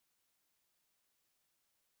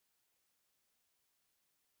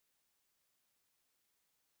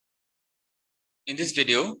In this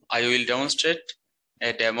video, I will demonstrate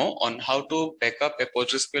a demo on how to backup a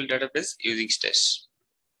PostgreSQL database using Stash.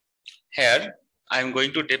 Here, I am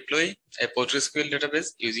going to deploy a PostgreSQL database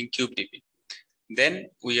using KubeDB. Then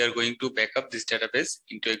we are going to backup this database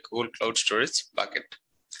into a Google Cloud Storage bucket.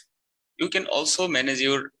 You can also manage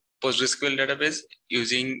your PostgreSQL database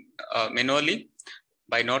using manually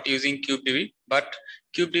by not using KubeDB, but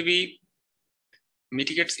KubeDB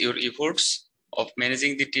mitigates your efforts of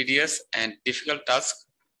managing the tedious and difficult task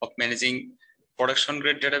of managing production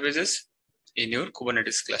grade databases in your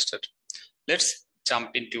Kubernetes cluster. Let's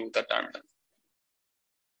jump into the terminal.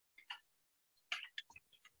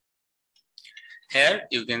 Here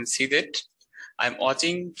you can see that I'm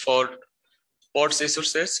watching for pods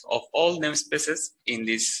resources of all namespaces in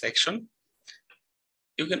this section.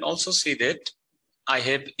 You can also see that I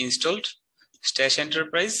have installed Stash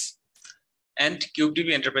Enterprise and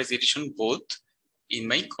KubeDB Enterprise Edition both in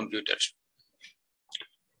my computer.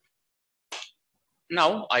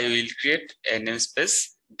 Now I will create a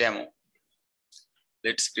namespace demo.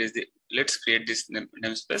 Let's create this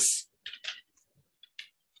namespace.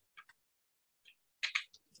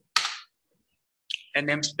 A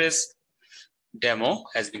namespace demo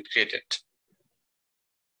has been created.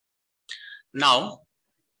 Now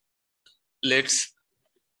let's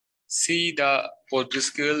see the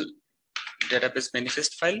PostgreSQL database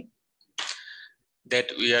manifest file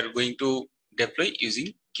that we are going to deploy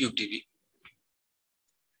using KubeDB.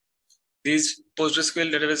 This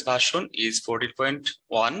PostgreSQL database version is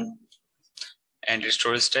 14.1 and the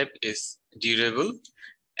storage type is durable,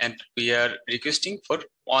 and we are requesting for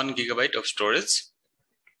 1 GB of storage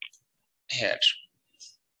here.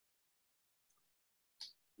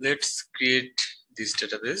 Let's create this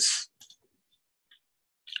database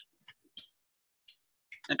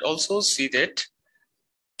and also see that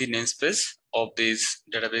the namespace of this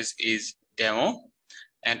database is demo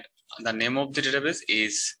and the name of the database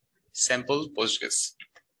is sample Postgres.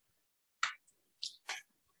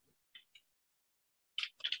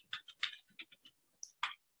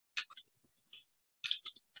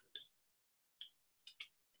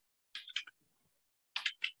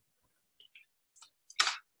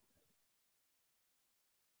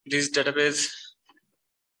 This database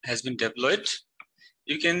has been deployed.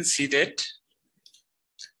 You can see that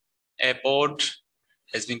a pod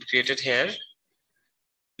has been created here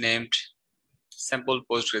named sample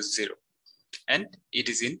Postgres 0 and it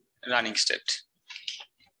is in running state.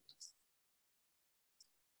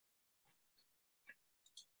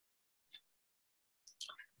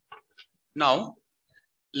 Now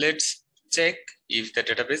let's check if the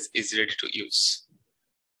database is ready to use.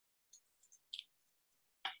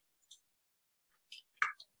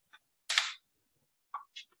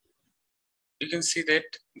 You can see that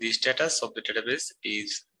the status of the database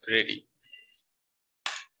is ready.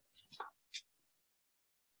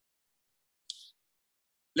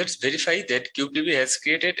 Let's verify that KubeDB has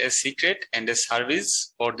created a secret and a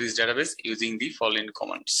service for this database using the following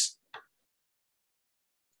commands.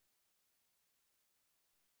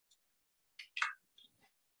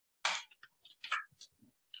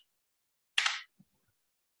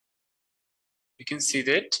 You can see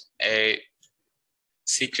that a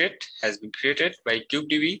secret has been created by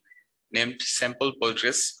KubeDB named sample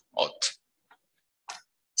Postgres auth.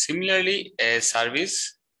 Similarly, a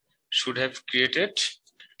service should have created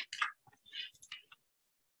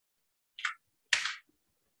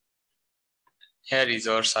here is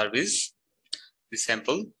our service, the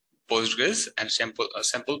sample Postgres and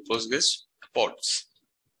sample Postgres pods.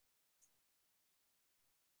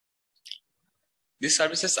 These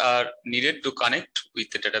services are needed to connect with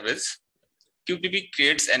the database. KubeDB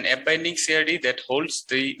creates an AppBinding CRD that holds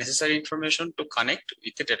the necessary information to connect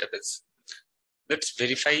with the database. Let's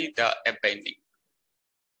verify the AppBinding.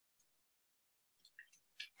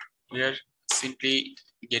 We are simply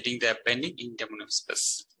getting the AppBinding in demo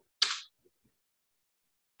namespace.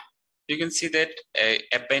 You can see that a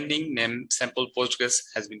AppBinding named sample Postgres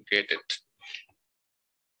has been created.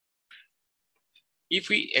 If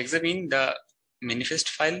we examine the manifest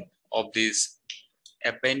file of this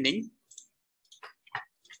AppBinding,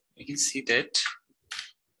 you can see that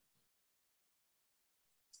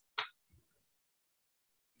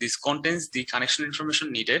this contains the connection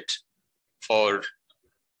information needed for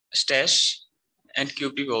Stash and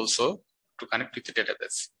KubeDB also to connect with the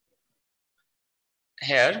database.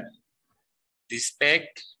 Here, the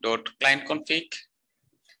spec.clientconfig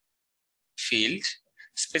field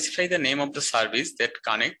specify the name of the service that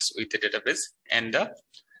connects with the database and the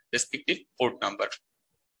respective port number.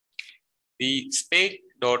 The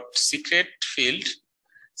spec.secret field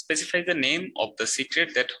specify the name of the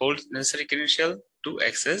secret that holds necessary credential to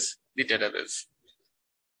access the database.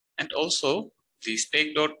 And also the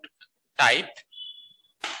spec.type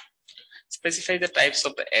specify the types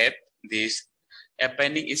of the app this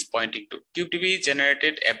AppBinding is pointing to. KubeDB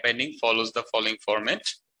generated AppBinding follows the following format: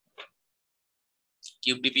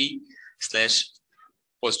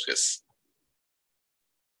 KubeDB/Postgres.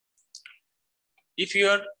 If you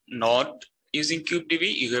are not using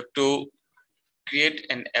KubeDB, you have to create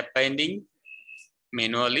an AppBinding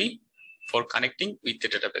manually for connecting with the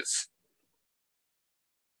database.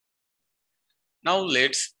 Now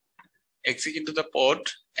let's exit into the pod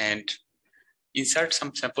and insert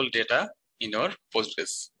some sample data in our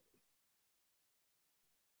Postgres.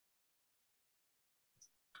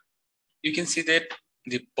 You can see that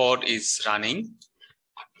the pod is running.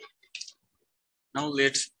 Now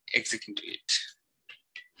let's exit into it.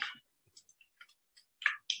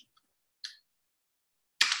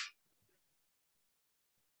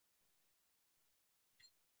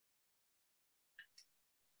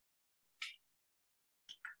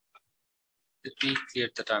 Let me clear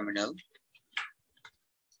the terminal.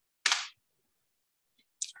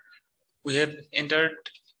 We have entered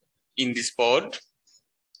in this pod.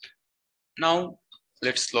 Now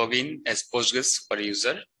let's log in as Postgres super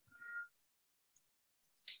user.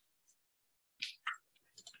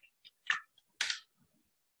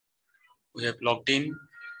 We have logged in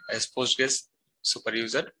as Postgres super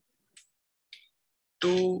user.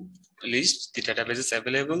 To list the databases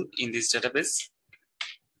available in this database,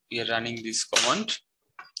 we are running this command.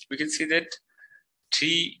 We can see that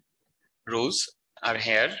 3 rows are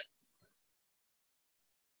here,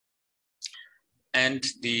 and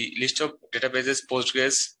the list of databases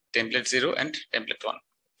Postgres template 0 and template 1.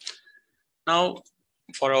 Now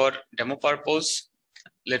for our demo purpose,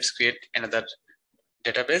 let's create another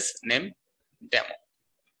database named demo.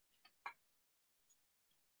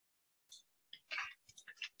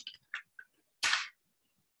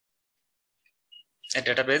 A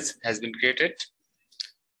database has been created.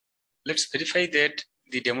 Let's verify that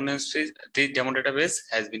the demo database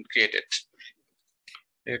has been created.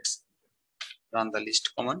 Let's run the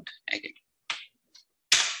list command again.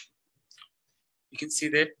 You can see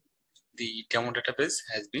that the demo database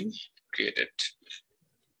has been created.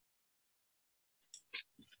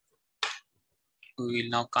 We will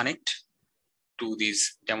now connect to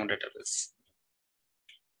this demo database.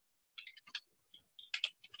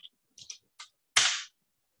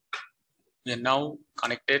 We are now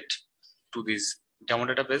connected to this demo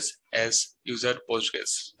database as user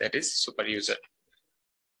Postgres, that is super user.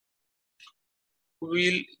 We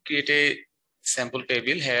will create a sample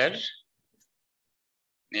table here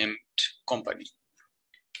named company.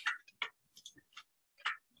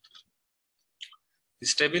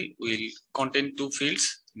 This table will contain 2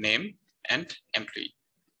 fields, name and employee.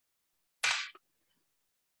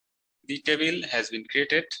 The table has been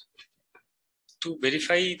created. To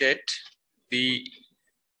verify that the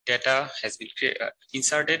data has been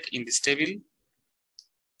inserted in this table,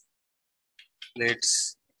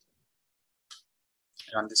 let's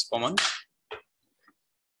run this command.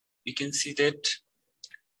 You can see that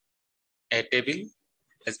a table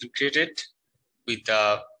has been created with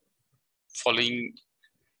the following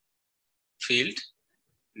field,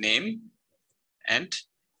 name and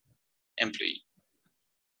employee.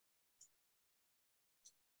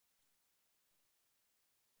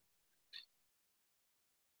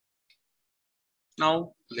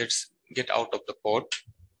 Now let's get out of the pod.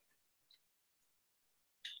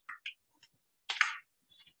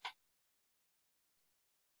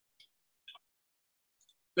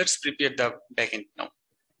 Let's prepare the backend now.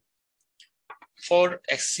 For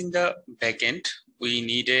accessing the backend, we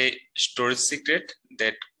need a storage secret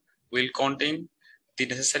that will contain the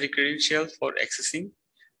necessary credentials for accessing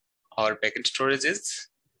our backend storages.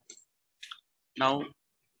 Now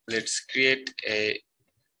let's create a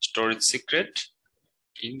storage secret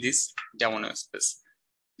in this demo namespace.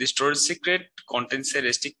 The storage secret contains a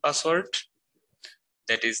restrict password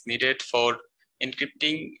that is needed for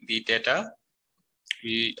encrypting the data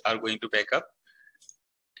we are going to back up,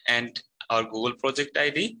 and our Google project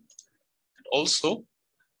ID, and also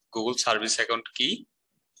Google service account key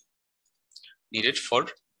needed for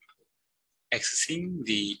accessing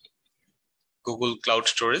the Google Cloud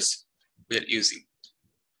storage we are using.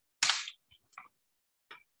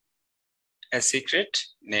 A secret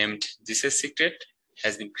named this secret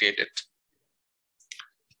has been created.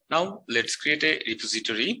 Now let's create a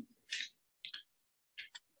repository.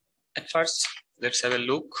 At first, let's have a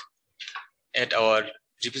look at our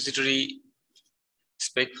repository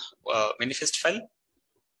spec manifest file.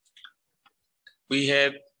 We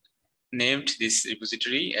have named this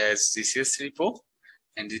repository as CCS repo,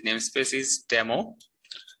 and the namespace is demo,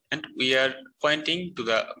 and we are pointing to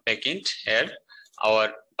the backend. Here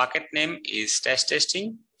our bucket name is stash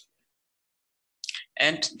testing,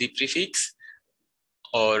 and the prefix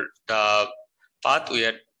or the path we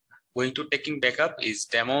are going to taking backup is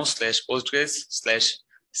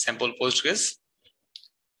demo/postgres/sample postgres,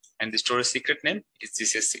 and the storage secret name is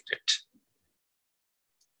CCS secret.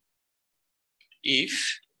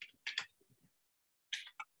 If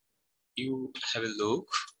you have a look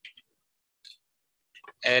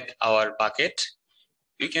at our bucket,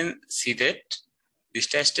 you can see that the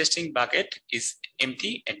stash testing bucket is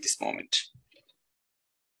empty at this moment.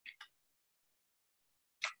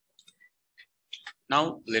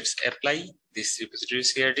 Now let's apply this repository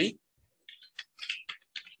CRD.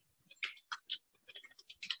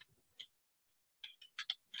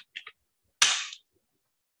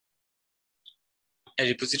 A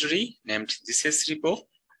repository named CCS repo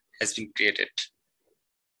has been created.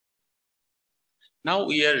 Now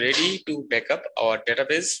we are ready to backup our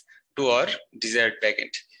database to our desired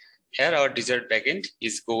backend. Here our desired backend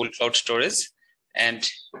is Google Cloud Storage, and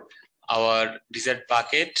our desired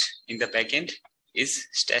bucket in the backend is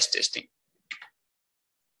stash testing.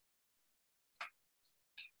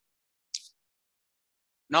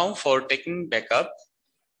 Now for taking backup,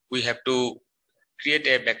 we have to create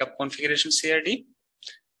a backup configuration CRD.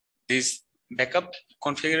 This backup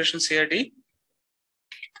configuration CRD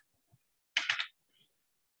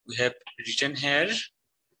we have written here.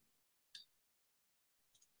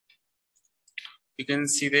 You can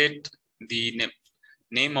see that the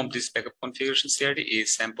name of this backup configuration CRD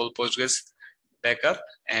is sample Postgres backup,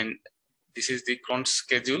 and this is the cron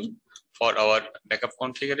schedule for our backup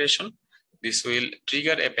configuration. This will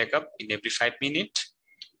trigger a backup in every 5 minutes,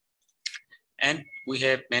 and we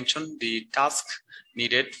have mentioned the task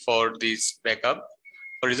needed for this backup.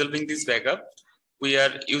 For resolving this backup, we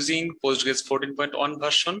are using Postgres 14.1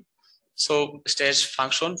 version. So stash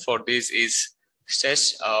function for this is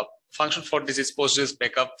Postgres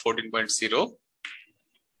backup 14.0.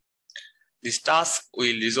 This task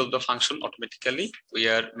will resolve the function automatically. We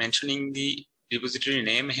are mentioning the repository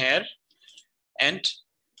name here and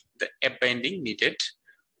the AppBinding needed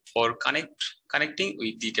for connecting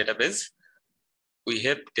with the database we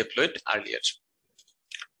have deployed earlier.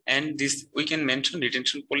 And this we can mention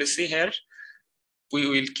retention policy here. We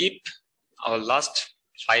will keep our last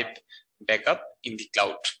 5 backup in the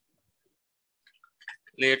cloud.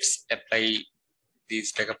 Let's apply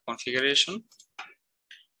this backup configuration.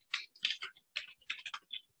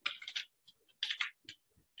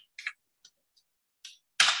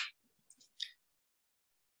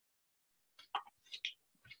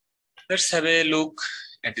 Let's have a look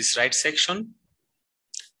at this right section.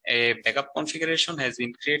 A backup configuration has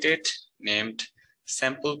been created named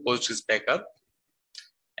sample Postgres backup,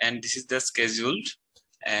 and this is the scheduled,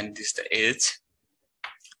 and this is the age,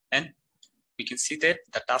 and we can see that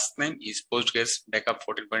the task name is Postgres backup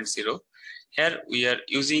 14.0. Here we are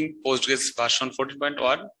using Postgres version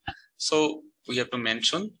 14.1, so we have to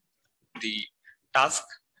mention the task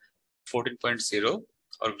 14.0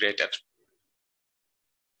 or greater.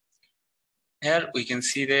 Here we can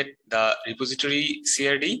see that the repository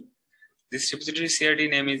CRD, this repository CRD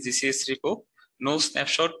name is CCS repo. No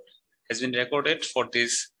snapshot has been recorded for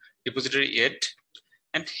this repository yet.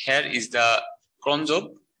 And here is the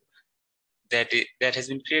CronJob that has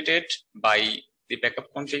been created by the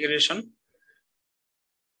backup configuration.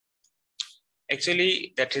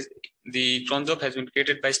 Actually, that is the CronJob has been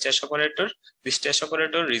created by stash operator. This stash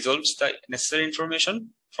operator resolves the necessary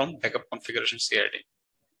information from backup configuration CRD.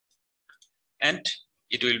 And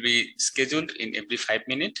it will be scheduled in every 5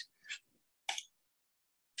 minutes.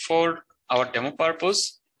 For our demo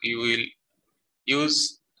purpose, we will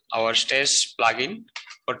use our stash plugin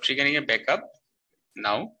for triggering a backup.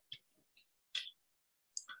 Now,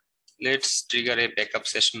 let's trigger a backup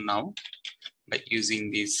session now by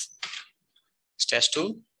using this stash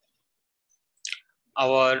tool.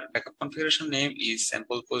 Our backup configuration name is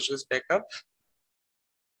sample Postgres backup.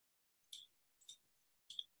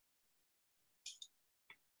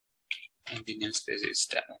 And the namespace is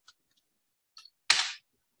demo.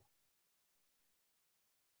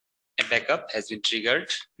 A backup has been triggered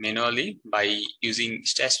manually by using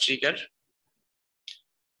stash trigger.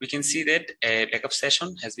 We can see that a backup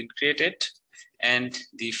session has been created and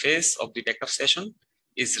the phase of the backup session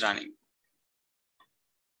is running.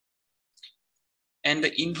 And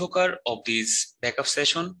the invoker of this backup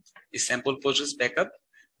session is sample Postgres backup.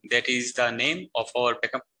 That is the name of our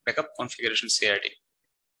backup configuration CRD.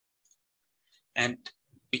 And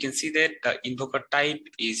we can see that the invoker type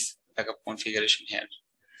is backup configuration here.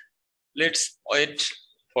 Let's wait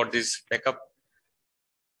for this backup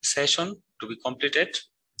session to be completed.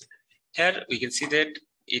 Here we can see that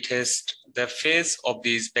it has the phase of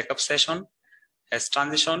this backup session has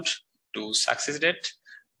transitioned to success date.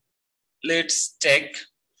 Let's check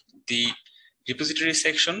the repository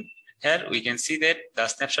section. Here we can see that the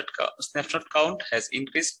snapshot count has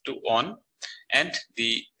increased to 1 and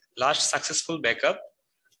the last successful backup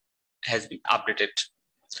has been updated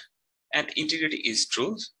and integrity is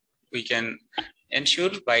true. We can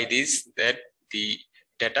ensure by this that the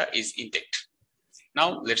data is intact.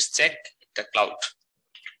 Now let's check the cloud.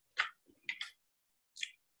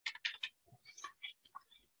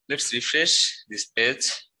 Let's refresh this page.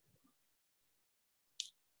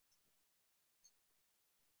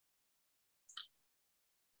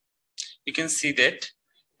 You can see that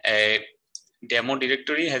a demo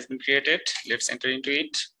directory has been created. Let's enter into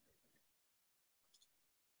it.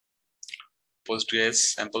 Postgres,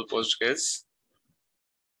 sample Postgres.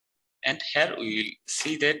 And here we will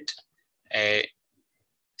see that a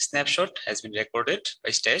snapshot has been recorded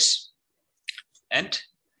by Stash and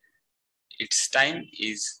its time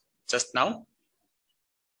is just now.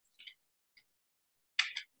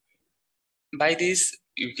 By this,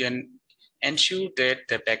 you can ensure that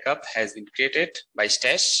the backup has been created by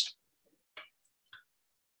Stash.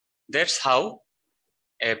 That's how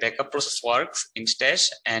a backup process works in Stash,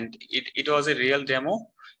 and it was a real demo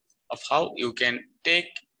of how you can take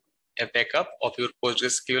a backup of your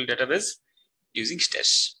PostgreSQL database using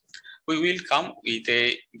Stash. We will come with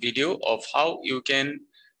a video of how you can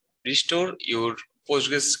restore your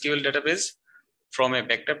PostgreSQL database from a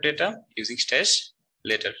backed up data using Stash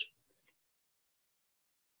later.